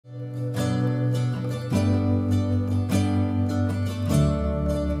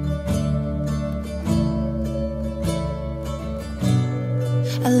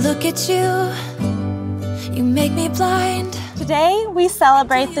look at you, you make me blind. Today, we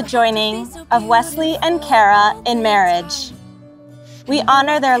celebrate the joining of Wesley and Kara in marriage. We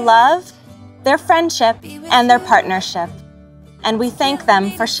honor their love, their friendship, and their partnership. And we thank them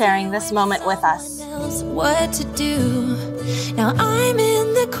for sharing this moment with us. What to do? Now I'm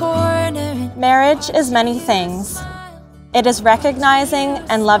in the corner. Marriage is many things. It is recognizing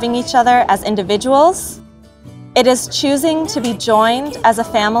and loving each other as individuals. It is choosing to be joined as a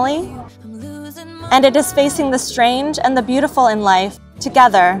family. And it is facing the strange and the beautiful in life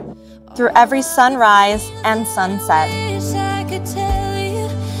together through every sunrise and sunset.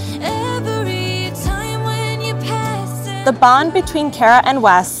 The bond between Kara and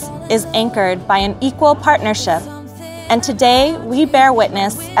Wes is anchored by an equal partnership, and today we bear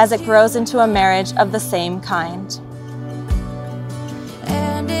witness as it grows into a marriage of the same kind.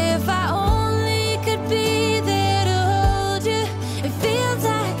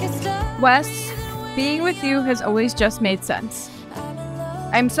 Wes, being with you has always just made sense.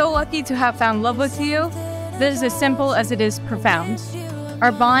 I'm so lucky to have found love with you that is as simple as it is profound.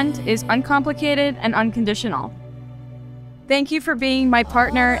 Our bond is uncomplicated and unconditional. Thank you for being my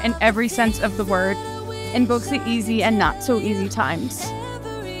partner in every sense of the word, in both the easy and not so easy times.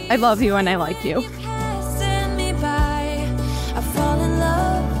 I love you and I like you.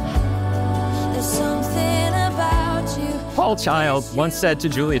 Paul Child once said to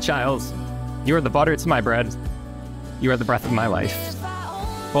Julia Childs, "You are the butter to my bread. You are the breath of my life."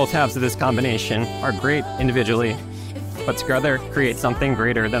 Both halves of this combination are great individually, but together create something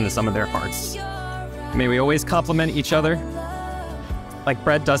greater than the sum of their parts. May we always complement each other like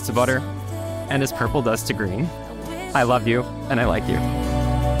bread does to butter and as purple does to green. I love you and I like you.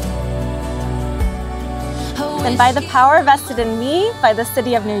 And by the power vested in me by the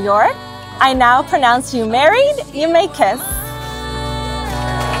City of New York, I now pronounce you married. You may kiss.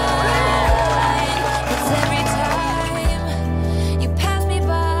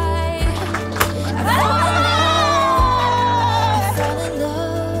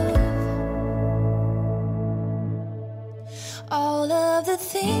 All of the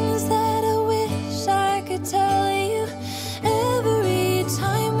things that I wish I could tell you every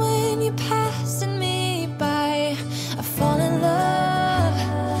time when you're passing me by. I fall in love.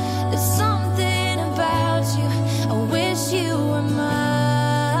 There's something about you. I wish you were mine.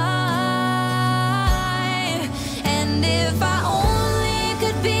 And if I only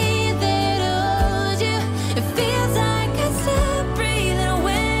could be there to hold you, it feels like I stop breathing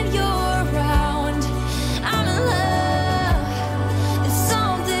when you're around. I'm in love.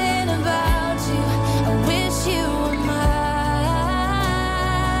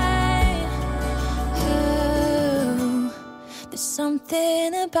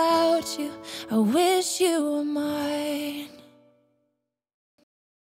 Something about you, I wish you were mine.